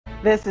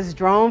This is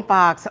Drone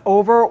Fox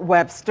over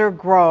Webster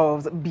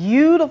Groves.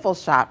 Beautiful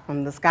shot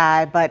from the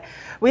sky, but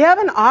we have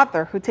an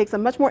author who takes a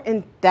much more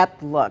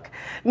in-depth look.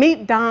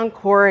 Meet Don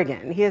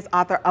Corrigan. He is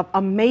author of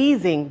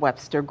Amazing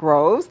Webster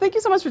Groves. Thank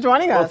you so much for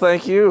joining us. Well,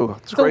 thank you.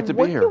 It's great to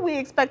be here. What can we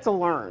expect to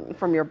learn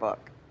from your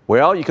book?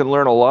 Well, you can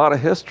learn a lot of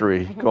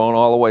history going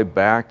all the way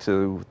back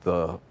to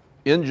the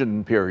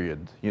Indian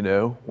period, you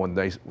know, when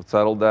they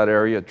settled that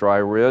area at Dry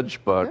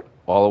Ridge, but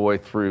all the way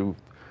through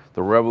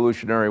the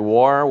Revolutionary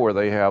War, where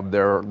they have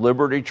their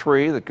Liberty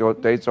Tree that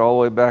dates all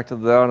the way back to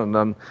then, and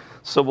then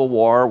Civil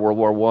War, World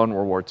War I,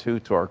 World War II,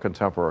 to our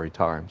contemporary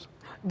times.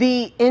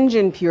 The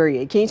Indian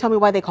period, can you tell me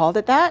why they called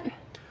it that?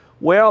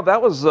 Well,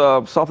 that was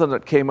something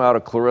that came out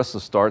of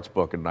Clarissa Start's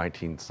book in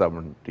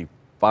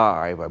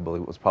 1975, I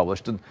believe it was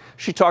published, and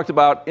she talked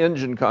about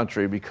Indian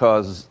country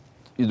because,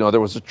 you know, there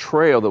was a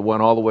trail that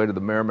went all the way to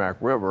the Merrimack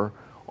River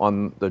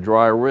on the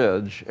Dry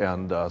Ridge,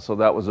 and so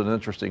that was an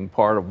interesting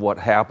part of what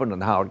happened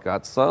and how it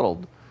got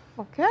settled.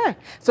 Okay,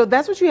 so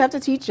that's what you have to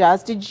teach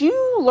us. Did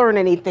you learn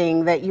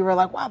anything that you were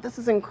like, wow, this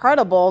is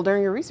incredible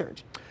during your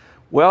research?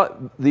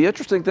 Well, the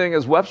interesting thing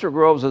is Webster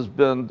Groves has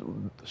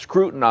been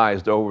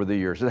scrutinized over the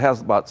years. It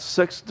has about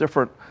 6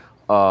 different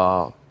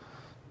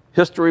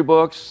history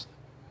books,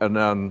 and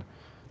then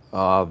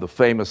the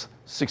famous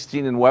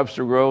 16 in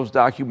Webster Groves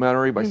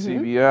documentary by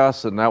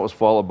CBS, and that was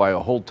followed by a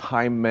whole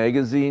Time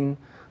magazine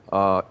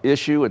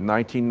issue in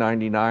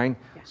 1999.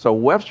 So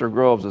Webster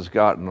Groves has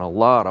gotten a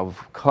lot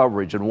of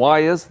coverage. And why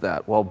is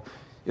that? Well,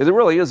 it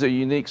really is a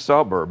unique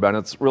suburb, and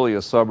it's really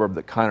a suburb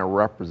that kind of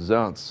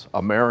represents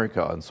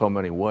America in so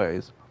many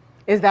ways.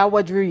 Is that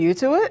what drew you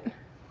to it?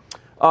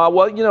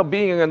 Well, you know,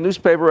 being a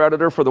newspaper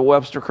editor for the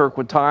Webster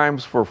Kirkwood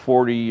Times for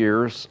 40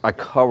 years, I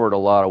covered a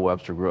lot of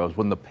Webster Groves.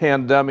 When the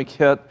pandemic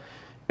hit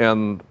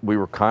and we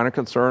were kind of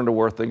concerned to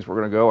where things were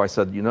going to go, I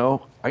said, you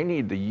know, I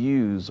need to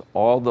use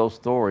all those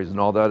stories and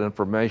all that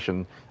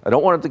information. I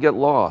don't want it to get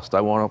lost.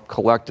 I want to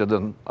collect it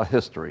in a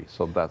history.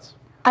 So that's...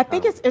 I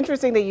think it's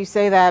interesting that you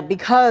say that,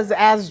 because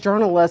as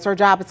journalists, our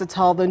job is to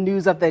tell the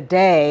news of the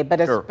day, but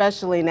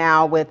especially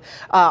now with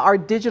our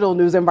digital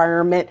news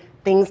environment,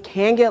 things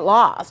can get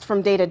lost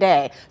from day to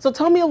day. So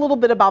tell me a little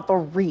bit about the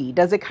read.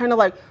 Does it kind of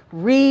like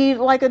read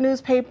like a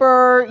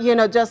newspaper, you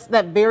know, just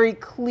that very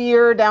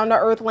clear,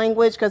 down-to-earth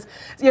language? Because,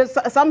 you know,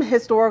 some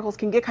historicals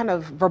can get kind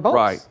of verbose.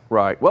 Right,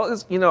 right. Well,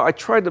 you know, I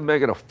tried to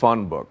make it a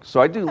fun book.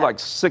 So I do like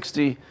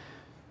 60,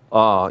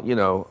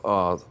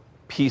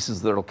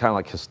 pieces that are kind of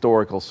like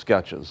historical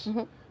sketches.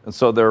 And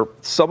so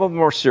some of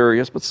them are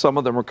serious, but some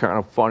of them are kind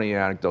of funny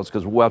anecdotes,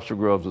 because Webster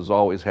Groves has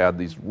always had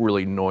these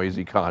really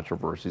noisy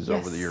controversies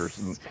over the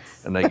years,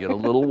 and they get a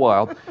little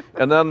wild.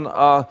 And then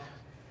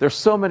there's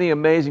so many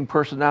amazing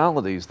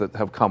personalities that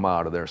have come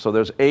out of there. So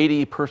there's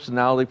 80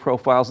 personality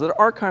profiles that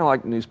are kind of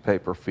like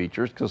newspaper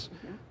features, because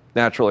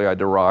naturally I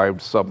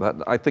derived some of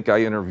that. I think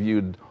I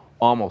interviewed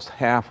almost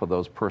half of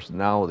those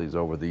personalities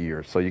over the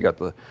years. So you got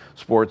the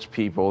sports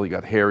people, you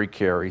got Harry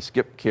Carey,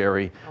 Skip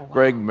Carey,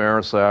 Greg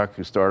Marisak,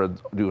 who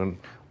started doing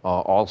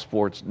all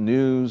sports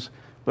news.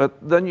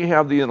 But then you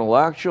have the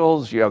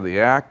intellectuals, you have the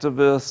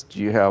activists,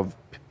 you have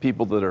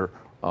people that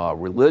are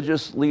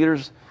religious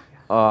leaders,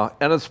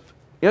 and it's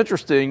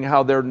interesting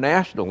how they're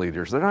national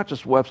leaders. They're not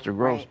just Webster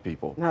Groves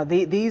people. No,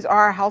 these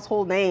are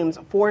household names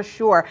for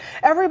sure.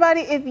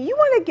 Everybody, if you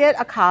want to get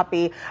a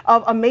copy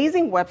of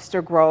Amazing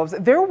Webster Groves,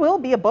 there will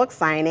be a book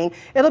signing.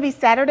 It'll be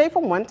Saturday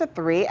from 1 to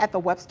 3 at the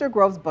Webster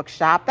Groves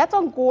Bookshop. That's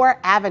on Gore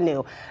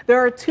Avenue. There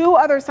are 2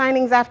 other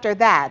signings after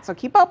that, so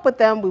keep up with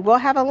them. We will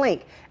have a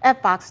link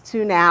at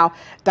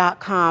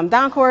fox2now.com.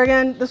 Don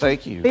Corrigan, this was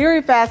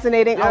very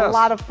fascinating, a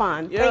lot of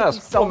fun. Yes. Thank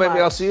you so much.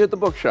 Maybe I'll see you at the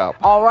bookshop.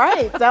 All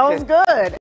right, sounds good.